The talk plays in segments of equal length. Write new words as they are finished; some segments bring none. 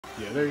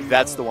Yeah, there you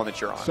That's go. the one that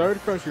you're on. Sorry to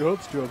crush your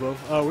hopes,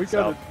 Jobo. We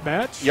got a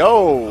match.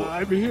 Yo!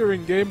 I'm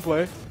hearing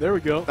gameplay. There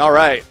we go. All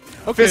right.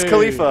 Okay.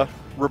 FizzKhalifa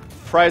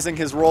reprising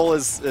his role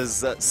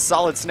as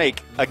Solid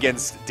Snake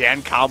against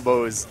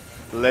DanComboz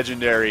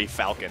legendary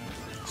Falcon.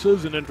 This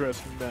is an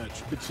interesting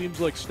match. It seems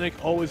like Snake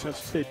always has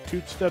to stay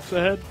 2 steps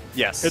ahead.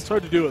 Yes. It's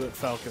hard to do with it,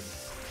 Falcon.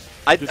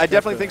 I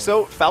definitely think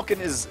so.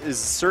 Falcon is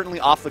certainly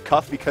off the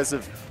cuff because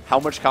of how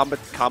much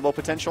combo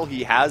potential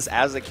he has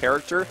as a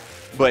character,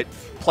 but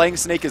playing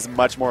Snake is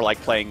much more like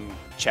playing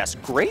chess.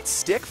 Great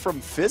stick from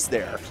Fizz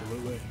there.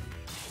 Absolutely.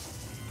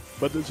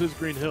 But this is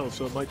Green Hill,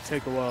 so it might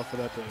take a while for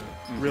that to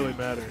really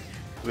matter.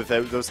 With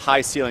those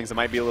high ceilings, it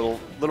might be a little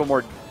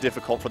more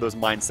difficult for those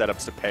mine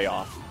setups to pay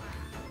off.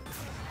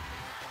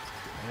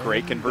 And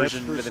Great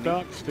conversion to to the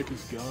stock. Stick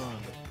is gone.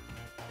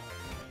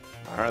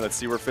 All right, let's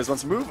see where Fizz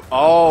wants to move.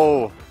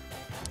 Oh!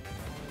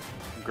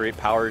 Great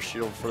power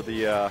shield for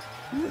the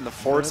and the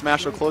forward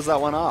smash will close that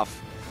one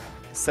off.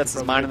 Sets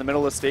his mind in the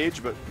middle of the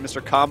stage, but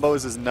Mr.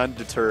 Combos is none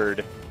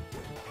deterred.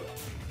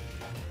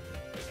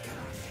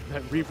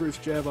 That reverse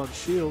jab on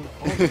shield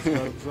almost got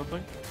him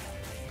something.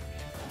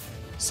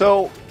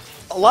 So,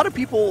 a lot of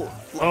people...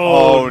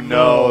 Oh,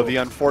 no, the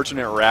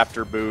unfortunate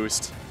Raptor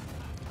boost.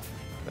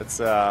 That's...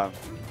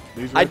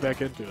 He's right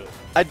back into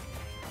it.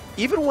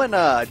 Even when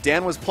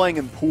Dan was playing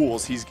in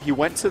pools, he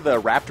went to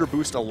the Raptor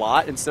boost a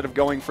lot instead of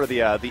going for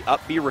the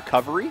up B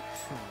recovery,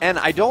 and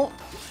I don't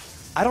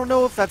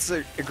know if that's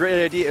a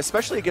great idea,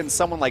 especially against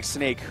someone like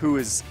Snake, who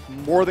is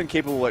more than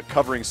capable at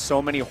covering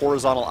so many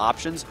horizontal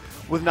options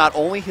with not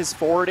only his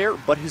forward air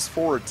but his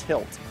forward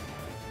tilt.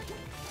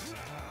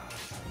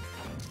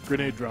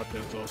 Grenade drop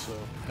downs also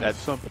has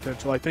some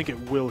potential. I think it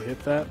will hit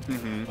that.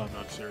 Mm-hmm. I'm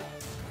not certain.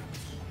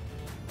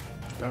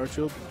 Power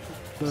shield,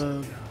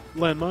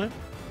 landmine.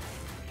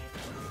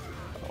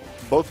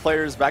 Both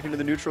players back into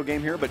the neutral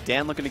game here, but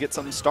Dan looking to get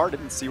something started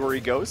and see where he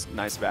goes.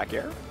 Nice back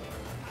air.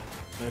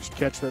 Managed to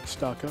catch that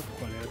stock up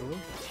quite handily.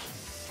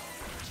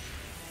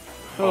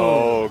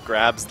 Oh,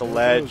 grabs the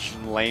ledge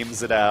and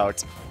lames it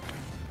out.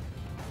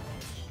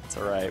 It's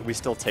all right. We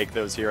still take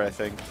those here, I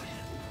think.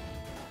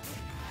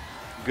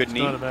 Good knee.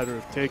 It's not a matter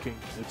of taking.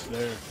 It's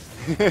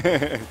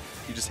there.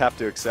 You just have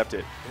to accept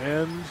it.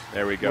 And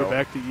there we go. We're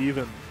back to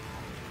even.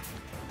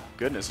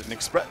 Goodness, an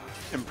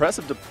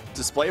impressive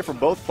display from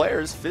both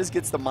players. Fizz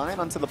gets the mine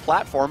onto the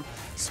platform,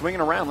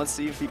 swinging around. Let's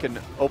see if he can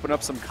open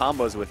up some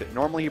combos with it.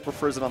 Normally he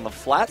prefers it on the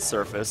flat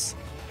surface.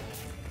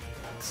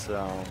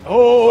 So.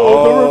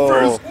 The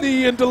reverse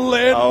knee into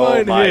landmine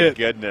hit. Oh my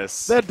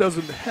goodness. That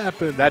doesn't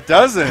happen. That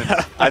doesn't.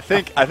 I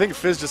think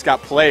Fizz just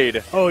got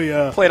played. Oh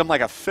yeah. Played him like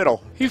a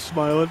fiddle. He's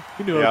smiling.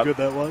 He knew how good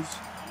that was.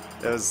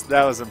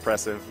 That was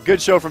impressive. Good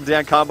show from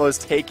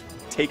DanComboz.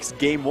 Takes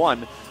game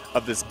 1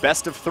 of this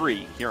best of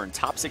 3 here in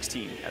top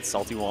 16 at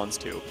Salty Juans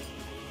 2.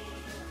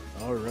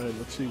 All right,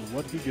 let's see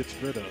what he gets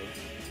rid of.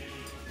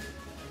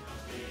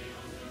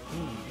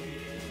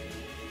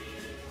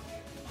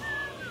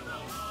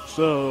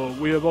 So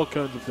we have all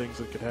kinds of things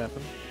that could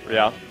happen.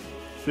 Yeah.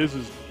 Fizz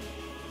is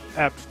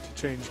apt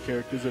to change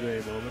characters at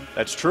any moment.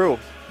 That's true.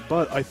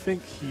 But I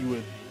think he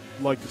would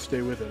like to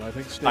stay with it. I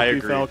think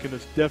Snake v Falcon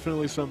is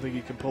definitely something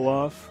he can pull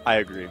off. I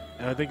agree.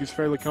 And I think he's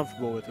fairly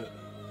comfortable with it.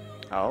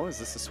 Oh, is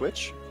this a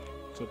switch?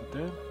 What's up with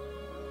Dan?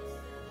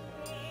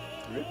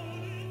 Good.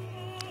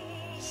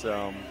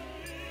 So,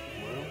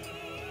 well,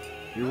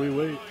 here we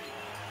wait.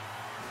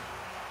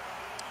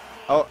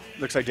 Oh,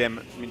 looks like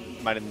Dan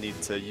might need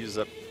to use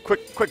a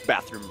quick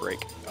bathroom break.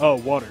 Oh,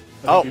 water.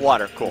 Oh,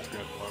 water. Cool. Water.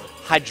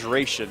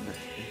 Hydration.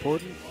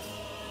 Important.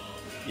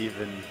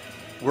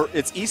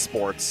 It's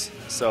esports,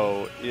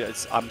 so yeah,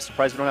 I'm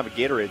surprised we don't have a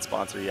Gatorade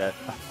sponsor yet.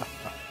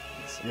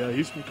 Yeah,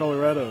 he's from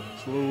Colorado.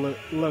 It's a little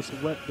less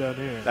wet down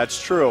here.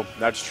 That's true.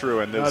 That's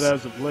true. And not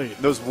as of late.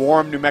 Those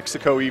warm New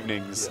Mexico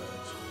evenings.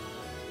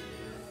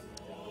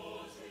 Yeah.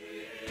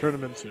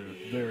 Tournaments are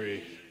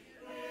very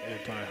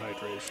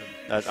anti-hydration.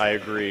 I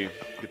agree.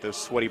 Get those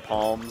sweaty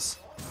palms.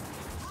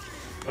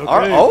 Okay,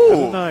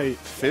 Metaknight.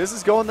 Fizz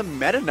is going the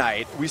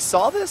Metaknight. We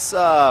saw this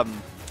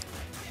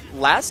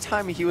last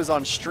time he was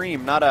on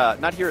stream,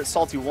 not here at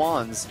Salty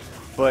Juans,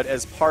 but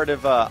as part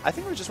of, I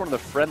think it was just one of the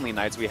friendly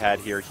nights we had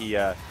here. He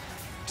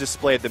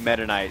displayed the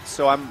Metaknight.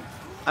 So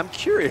I'm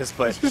curious,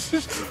 but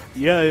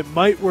yeah, it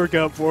might work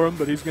out for him,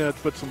 but he's gonna have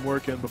to put some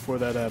work in before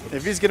that happens.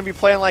 If he's gonna be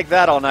playing like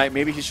that all night,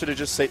 maybe he should have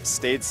just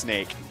stayed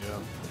Snake. Yeah,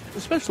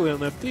 especially on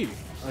FD.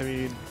 I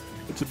mean,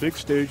 it's a big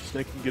stage.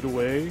 Snake can get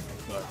away,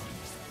 but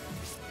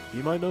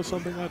he might know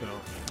something I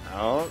don't.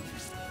 Oh,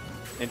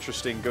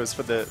 interesting. Goes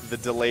for the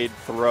delayed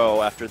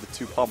throw after the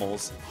 2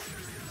 pummels.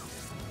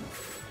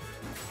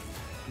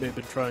 May have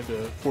been trying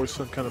to force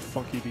some kind of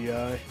funky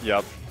DI.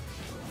 Yep.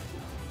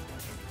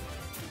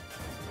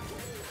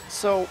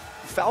 So,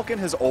 Falcon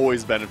has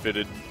always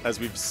benefited, as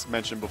we've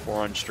mentioned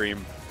before on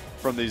stream,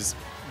 from these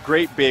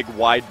great big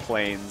wide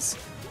planes.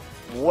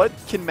 What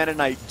can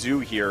Metaknight do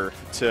here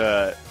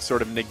to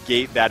sort of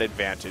negate that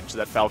advantage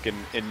that Falcon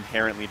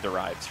inherently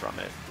derives from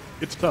it?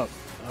 It's tough.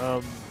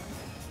 I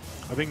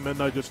think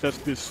Metaknight just has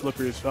to be as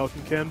slippery as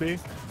Falcon can be.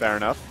 Fair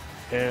enough.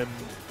 And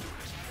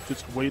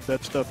just wait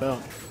that stuff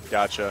out.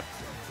 Gotcha.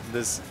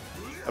 This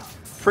a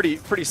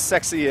pretty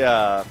sexy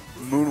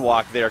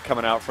moonwalk there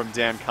coming out from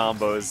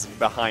DanComboz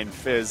behind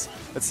Fizz.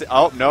 Let's see.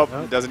 Oh, nope.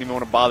 Doesn't even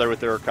want to bother with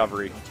the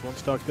recovery. That's one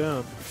stock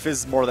down.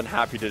 Fizz more than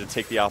happy to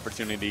take the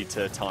opportunity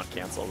to taunt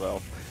cancel,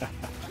 though.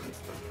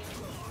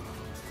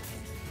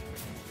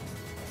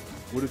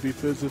 Would it be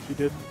Fizz if he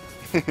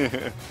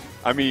didn't?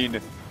 I mean,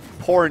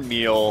 poor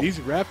Neil. These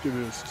Raptor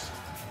boosts.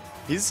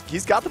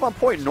 He's got them on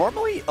point.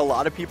 Normally, a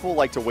lot of people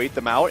like to wait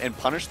them out and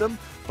punish them,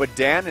 but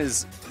Dan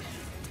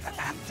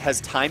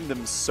has timed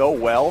them so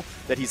well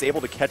that he's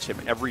able to catch him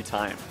every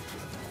time.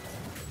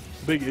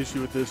 Big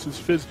issue with this is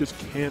Fizz just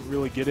can't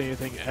really get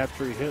anything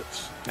after he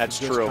hits. That's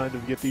just true. Kind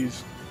of get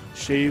these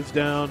shaves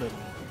down and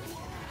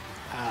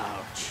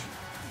ouch.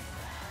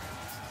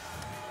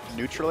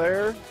 Neutral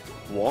air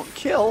won't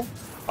kill.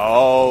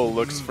 Oh,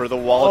 looks for the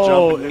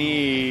wall jump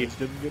knee. Fizz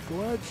didn't get the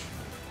ledge.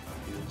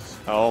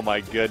 Oh my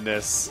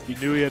goodness. He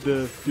knew he had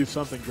to do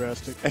something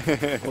drastic.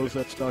 Close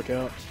that stock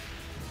out.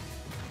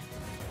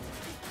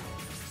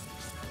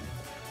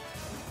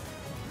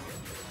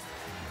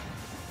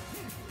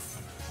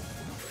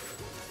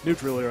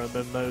 Neutral air on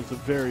Metaknight is a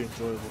very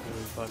enjoyable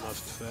move, I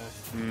must say.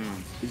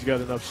 He's got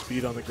enough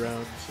speed on the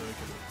ground so he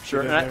can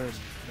Sure, get in there and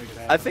make it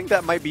happen. I think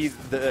that might be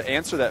the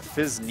answer that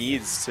Fizz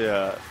needs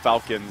to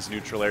Falcon's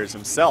neutral airs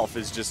himself,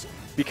 is just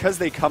because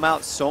they come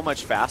out so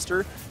much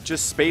faster,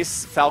 just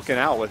space Falcon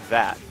out with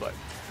that. But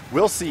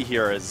we'll see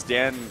here as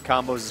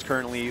DanComboz is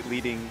currently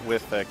leading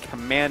with a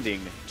commanding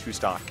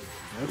 2-stock.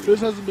 Yeah,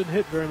 Fizz hasn't been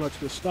hit very much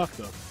this stock,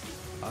 though.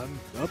 I'm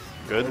up.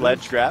 Good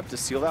ledge grab to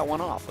seal that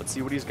one off. Let's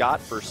see what he's got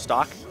for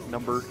stock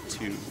number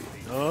 2.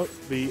 Oh,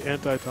 the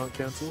anti-taunt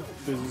cancel.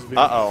 Fizz is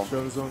being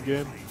shown his own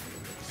game.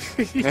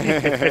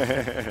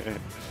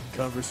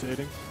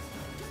 Conversating.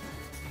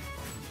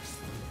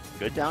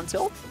 Good down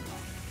tilt.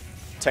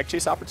 Tech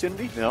chase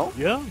opportunity? No?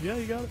 Yeah,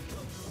 you got it.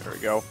 There we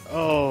go.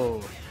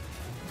 Oh,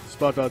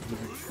 spot dodge was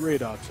a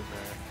great option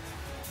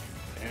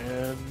there.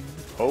 And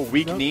oh,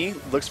 weak knee.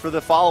 Looks for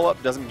the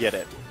follow-up. Doesn't get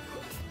it.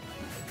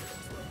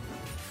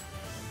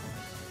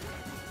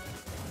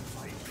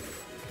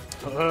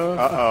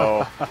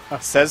 Uh-oh.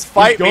 Says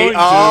fight me.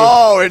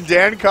 Oh, and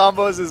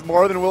DanComboz is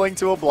more than willing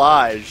to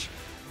oblige.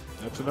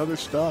 That's another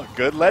stock.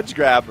 Good ledge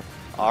grab.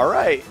 All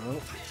right.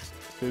 Well,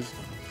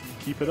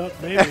 keep it up,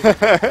 maybe.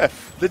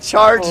 The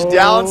charge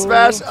down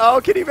smash. Oh,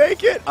 can he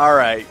make it? All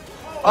right.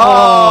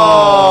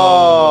 Oh.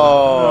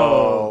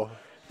 No.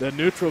 The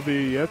neutral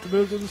B, you have to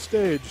move to the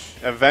stage.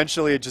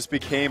 Eventually, it just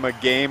became a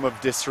game of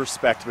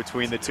disrespect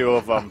between the two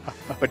of them.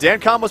 But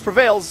DanComboz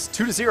prevails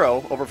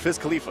 2-0 over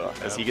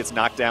FizzKhalifa as he gets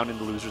knocked down in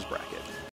the loser's bracket.